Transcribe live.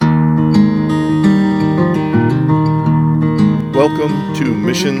to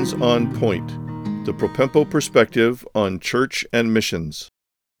Missions on Point, the Propempo perspective on church and missions.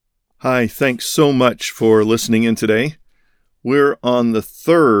 Hi, thanks so much for listening in today. We're on the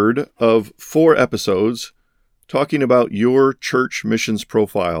third of 4 episodes talking about your church missions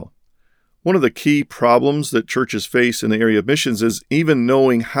profile. One of the key problems that churches face in the area of missions is even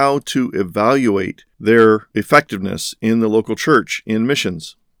knowing how to evaluate their effectiveness in the local church in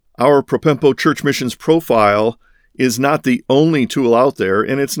missions. Our Propempo Church Missions Profile is not the only tool out there,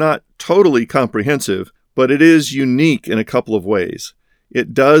 and it's not totally comprehensive, but it is unique in a couple of ways.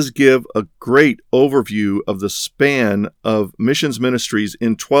 It does give a great overview of the span of missions ministries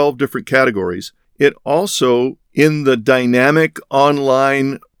in 12 different categories. It also, in the dynamic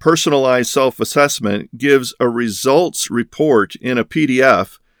online personalized self-assessment, gives a results report in a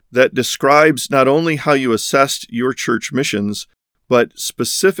PDF that describes not only how you assessed your church missions, but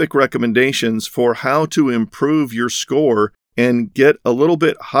specific recommendations for how to improve your score and get a little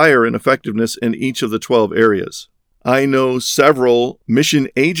bit higher in effectiveness in each of the 12 areas. I know several mission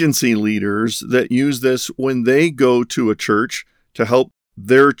agency leaders that use this when they go to a church to help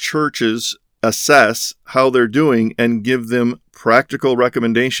their churches assess how they're doing and give them practical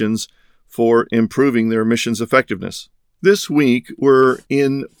recommendations for improving their missions effectiveness. This week, we're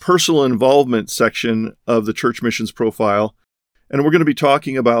in personal involvement section of the church missions profile, and we're going to be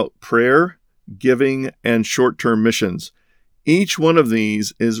talking about prayer, giving, and short-term missions. Each one of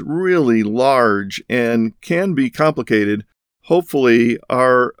these is really large and can be complicated. Hopefully,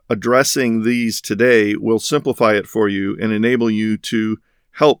 our addressing these today will simplify it for you and enable you to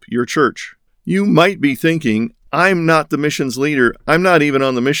help your church. You might be thinking, I'm not the missions leader. I'm not even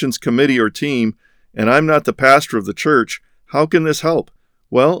on the missions committee or team, and I'm not the pastor of the church. How can this help?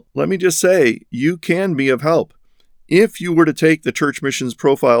 Well, let me just say, you can be of help. If you were to take the Church Missions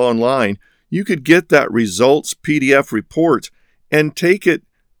Profile online, you could get that results PDF report and take it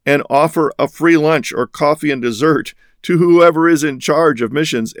and offer a free lunch or coffee and dessert to whoever is in charge of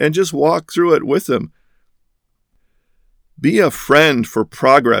missions and just walk through it with them. Be a friend for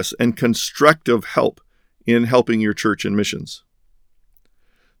progress and constructive help in helping your church in missions.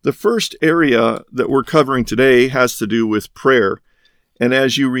 The first area that we're covering today has to do with prayer. And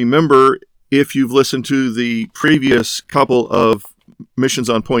as you remember, if you've listened to the previous couple of Missions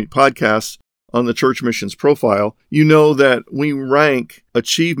on Point podcasts on the Church Missions Profile, you know that we rank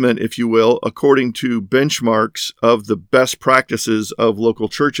achievement, if you will, according to benchmarks of the best practices of local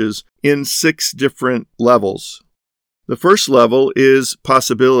churches in 6 different levels. The first level is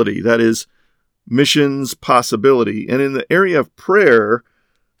possibility, that is, missions possibility. And in the area of prayer,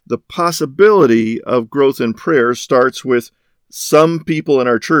 the possibility of growth in prayer starts with some people in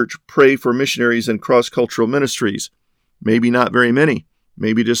our church pray for missionaries and cross-cultural ministries. Maybe not very many.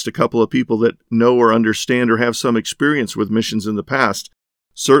 Maybe just a couple of people that know or understand or have some experience with missions in the past.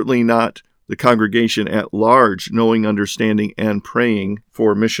 Certainly not the congregation at large knowing, understanding, and praying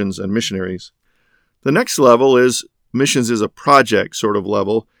for missions and missionaries. The next level is missions is a project sort of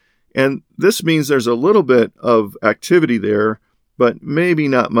level, and this means there's a little bit of activity there, but maybe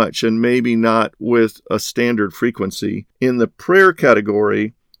not much, and maybe not with a standard frequency. In the prayer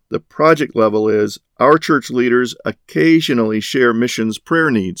category, the project level is our church leaders occasionally share missions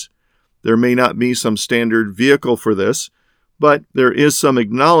prayer needs. There may not be some standard vehicle for this, but there is some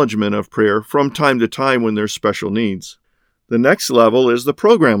acknowledgement of prayer from time to time when there's special needs. The next level is the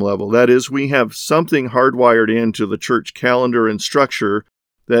program level. That is, we have something hardwired into the church calendar and structure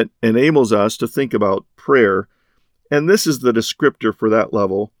that enables us to think about prayer. And this is the descriptor for that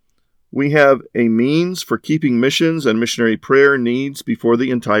level. We have a means for keeping missions and missionary prayer needs before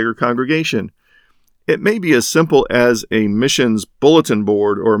the entire congregation. It may be as simple as a missions bulletin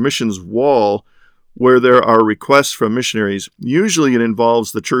board or a missions wall where there are requests from missionaries. Usually it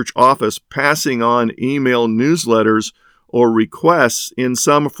involves the church office passing on email newsletters or requests in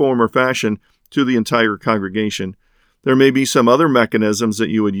some form or fashion to the entire congregation. There may be some other mechanisms that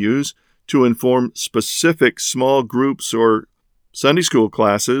you would use to inform specific small groups or Sunday school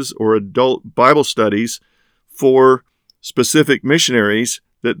classes or adult Bible studies for specific missionaries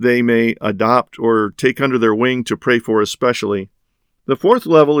that they may adopt or take under their wing to pray for especially. The fourth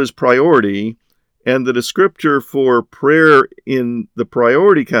level is priority, and the descriptor for prayer in the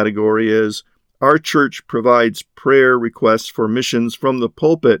priority category is our church provides prayer requests for missions from the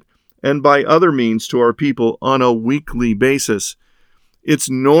pulpit and by other means to our people on a weekly basis.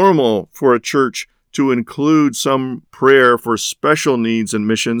 It's normal for a church to include some prayer for special needs and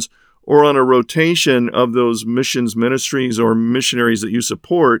missions, or on a rotation of those missions ministries or missionaries that you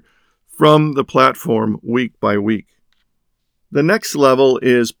support from the platform week by week. The next level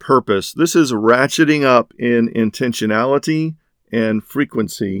is purpose. This is ratcheting up in intentionality and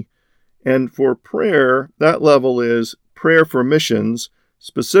frequency. And for prayer, that level is prayer for missions,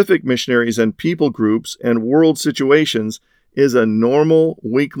 specific missionaries and people groups, and world situations is a normal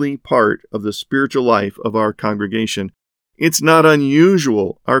weekly part of the spiritual life of our congregation. It's not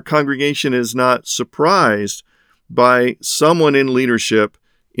unusual. Our congregation is not surprised by someone in leadership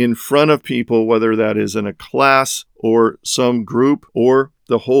in front of people, whether that is in a class or some group or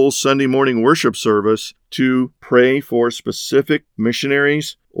the whole Sunday morning worship service, to pray for specific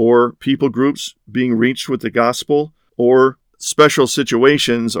missionaries or people groups being reached with the gospel or special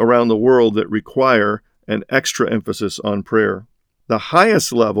situations around the world that require an extra emphasis on prayer. The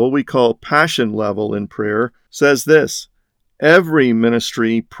highest level, we call passion level in prayer, says this: every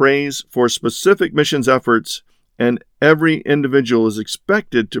ministry prays for specific missions efforts, and every individual is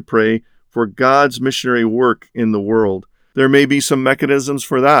expected to pray for God's missionary work in the world. There may be some mechanisms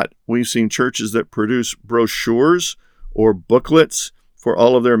for that. We've seen churches that produce brochures or booklets for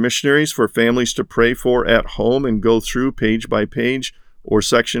all of their missionaries for families to pray for at home and go through page by page or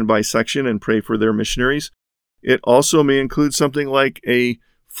section by section and pray for their missionaries. It also may include something like a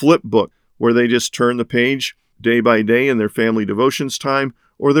flip book where they just turn the page day by day in their family devotions time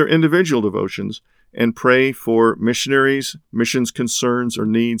or their individual devotions and pray for missionaries, missions concerns or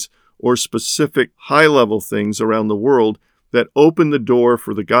needs, or specific high-level things around the world that open the door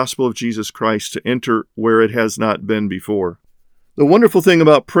for the gospel of Jesus Christ to enter where it has not been before. The wonderful thing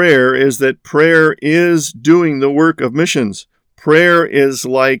about prayer is that prayer is doing the work of missions. Prayer is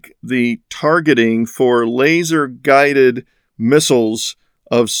like the targeting for laser-guided missiles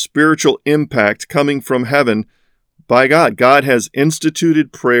of spiritual impact coming from heaven by God. God has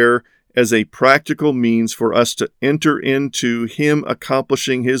instituted prayer as a practical means for us to enter into Him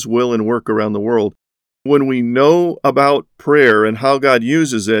accomplishing His will and work around the world. When we know about prayer and how God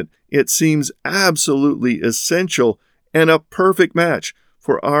uses it, it seems absolutely essential and a perfect match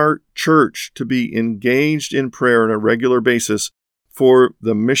for our church to be engaged in prayer on a regular basis for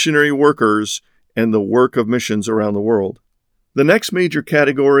the missionary workers and the work of missions around the world. The next major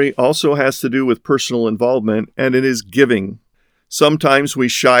category also has to do with personal involvement, and it is giving. Sometimes we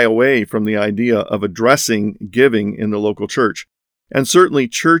shy away from the idea of addressing giving in the local church, and certainly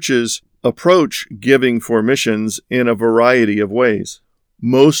churches approach giving for missions in a variety of ways.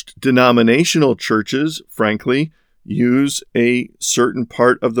 Most denominational churches, frankly, use a certain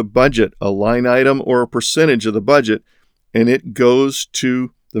part of the budget, a line item or a percentage of the budget, and it goes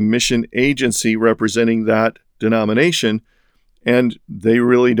to the mission agency representing that denomination, and they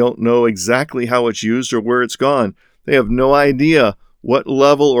really don't know exactly how it's used or where it's gone. They have no idea what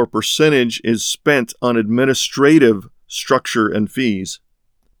level or percentage is spent on administrative structure and fees.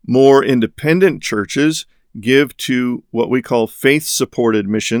 More independent churches give to what we call faith-supported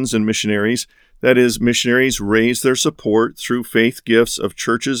missions and missionaries. That is, missionaries raise their support through faith gifts of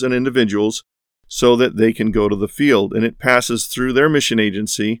churches and individuals so that they can go to the field. And it passes through their mission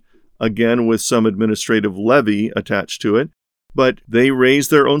agency, again with some administrative levy attached to it. But they raise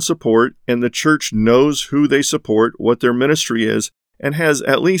their own support, and the church knows who they support, what their ministry is, and has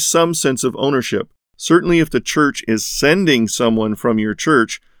at least some sense of ownership. Certainly if the church is sending someone from your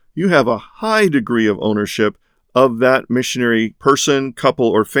church, you have a high degree of ownership of that missionary person, couple,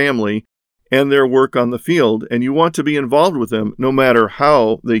 or family and their work on the field, and you want to be involved with them no matter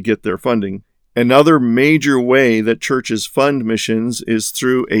how they get their funding. Another major way that churches fund missions is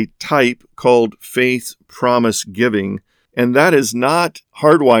through a type called faith promise giving. And that is not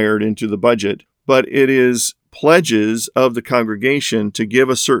hardwired into the budget, but it is pledges of the congregation to give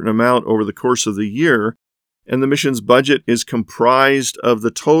a certain amount over the course of the year, and the missions budget is comprised of the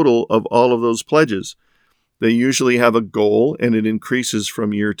total of all of those pledges. They usually have a goal, and it increases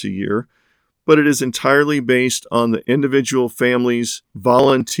from year to year, but it is entirely based on the individual family's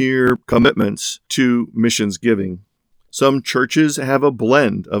volunteer commitments to missions giving. Some churches have a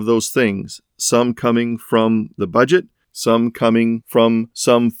blend of those things, some coming from the budget, some coming from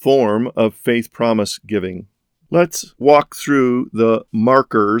some form of faith promise giving. Let's walk through the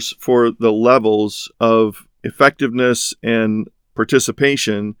markers for the levels of effectiveness and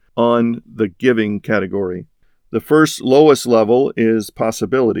participation on the giving category. The first lowest level is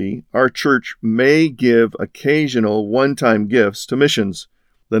possibility. Our church may give occasional one-time gifts to missions.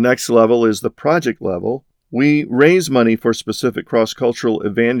 The next level is the project level. We raise money for specific cross-cultural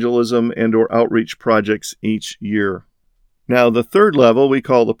evangelism and or outreach projects each year. Now, the third level, we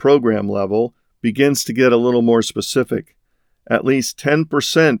call the program level, begins to get a little more specific. At least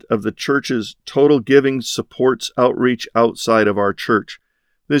 10% of the church's total giving supports outreach outside of our church.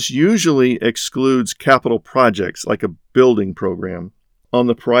 This usually excludes capital projects like a building program. On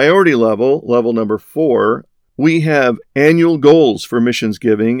the priority level, level number 4, We have annual goals for missions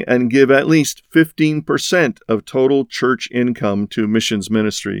giving and give at least 15% of total church income to missions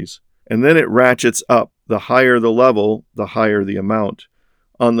ministries. And then it ratchets up. The higher the level, the higher the amount.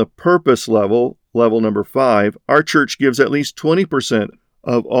 On the purpose level, level number 5, our church gives at least 20%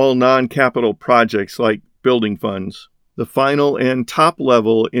 of all non-capital projects like building funds. The final and top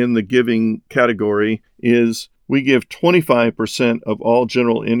level in the giving category is we give 25% of all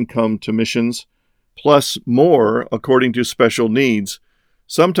general income to missions, plus more according to special needs.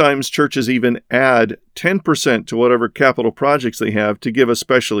 Sometimes churches even add 10% to whatever capital projects they have to give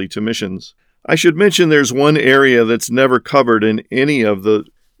especially to missions. I should mention there's one area that's never covered in any of the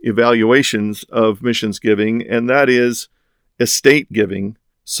evaluations of missions giving, and that is estate giving.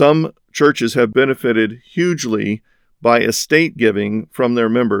 Some churches have benefited hugely by estate giving from their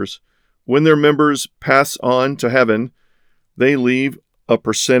members. When their members pass on to heaven, they leave a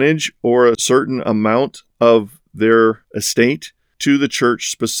percentage or a certain amount of their estate to the church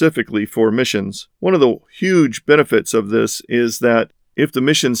specifically for missions. One of the huge benefits of this is that if the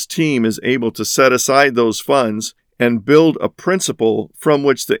missions team is able to set aside those funds and build a principle from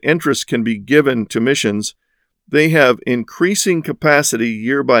which the interest can be given to missions, they have increasing capacity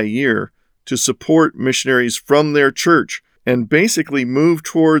year by year to support missionaries from their church and basically move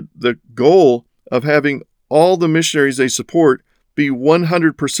toward the goal of having all the missionaries they support be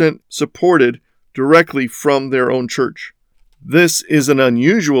 100% supported directly from their own church. This is an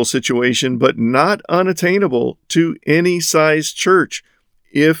unusual situation, but not unattainable to any size church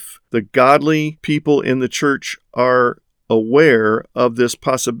if the godly people in the church are aware of this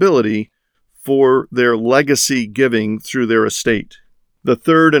possibility for their legacy giving through their estate. The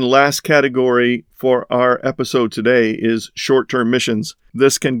third and last category for our episode today is short-term missions.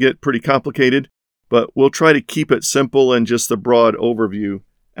 This can get pretty complicated, but we'll try to keep it simple and just the broad overview.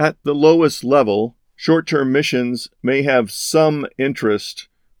 At the lowest level, short-term missions may have some interest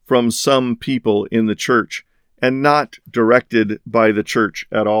from some people in the church and not directed by the church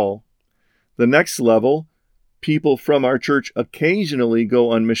at all. The next level, people from our church occasionally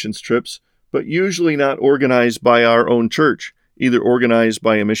go on missions trips, but usually not organized by our own church, either organized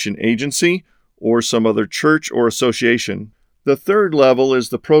by a mission agency or some other church or association. The third level is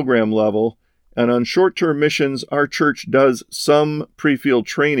the program level, and on short-term missions, our church does some pre-field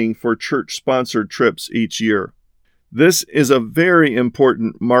training for church-sponsored trips each year. This is a very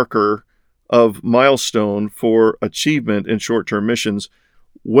important marker of milestone for achievement in short-term missions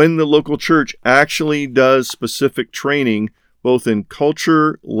when the local church actually does specific training both in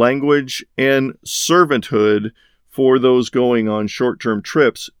culture, language, and servanthood for those going on short-term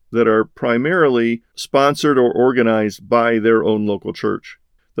trips that are primarily sponsored or organized by their own local church.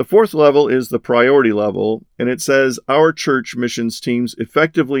 The fourth level is the priority level, and it says our church missions teams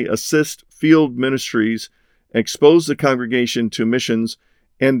effectively assist field ministries, expose the congregation to missions,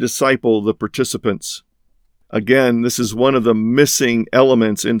 and disciple the participants. Again, this is one of the missing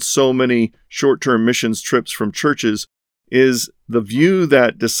elements in so many short-term missions trips from churches, is the view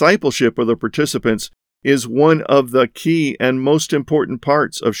that discipleship of the participants is one of the key and most important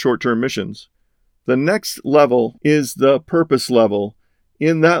parts of short-term missions. The next level is the purpose level.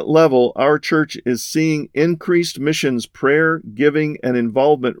 In that level, our church is seeing increased missions prayer, giving, and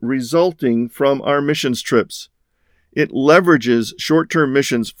involvement resulting from our missions trips. It leverages short-term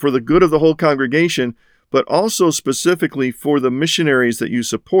missions for the good of the whole congregation, but also specifically for the missionaries that you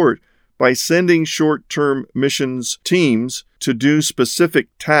support by sending short-term missions teams to do specific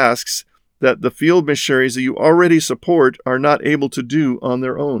tasks that the field missionaries that you already support are not able to do on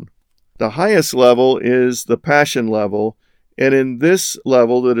their own. The highest level is the passion level, and in this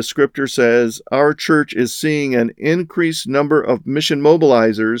level, the descriptor says, our church is seeing an increased number of mission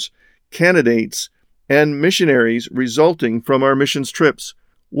mobilizers, candidates, and missionaries resulting from our missions trips.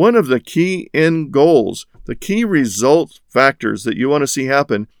 One of the key end goals, the key result factors that you want to see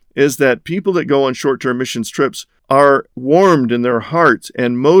happen is that people that go on short-term missions trips are warmed in their hearts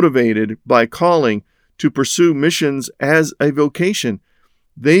and motivated by calling to pursue missions as a vocation.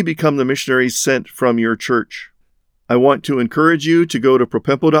 They become the missionaries sent from your church. I want to encourage you to go to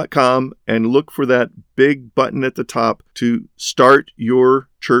propempo.com and look for that big button at the top to start your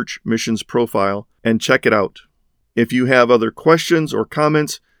church missions profile and check it out. If you have other questions or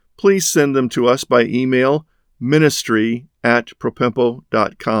comments, please send them to us by email,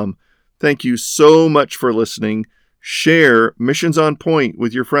 ministry@propempo.com. Thank you so much for listening. Share Missions on Point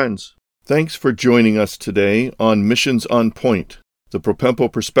with your friends. Thanks for joining us today on Missions on Point, the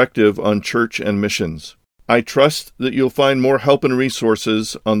Propempo perspective on church and missions. I trust that you'll find more help and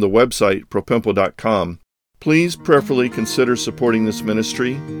resources on the website propempo.com. please prayerfully consider supporting this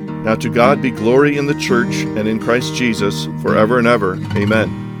ministry. Now to God be glory in the church and in Christ Jesus forever and ever.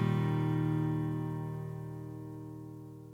 Amen.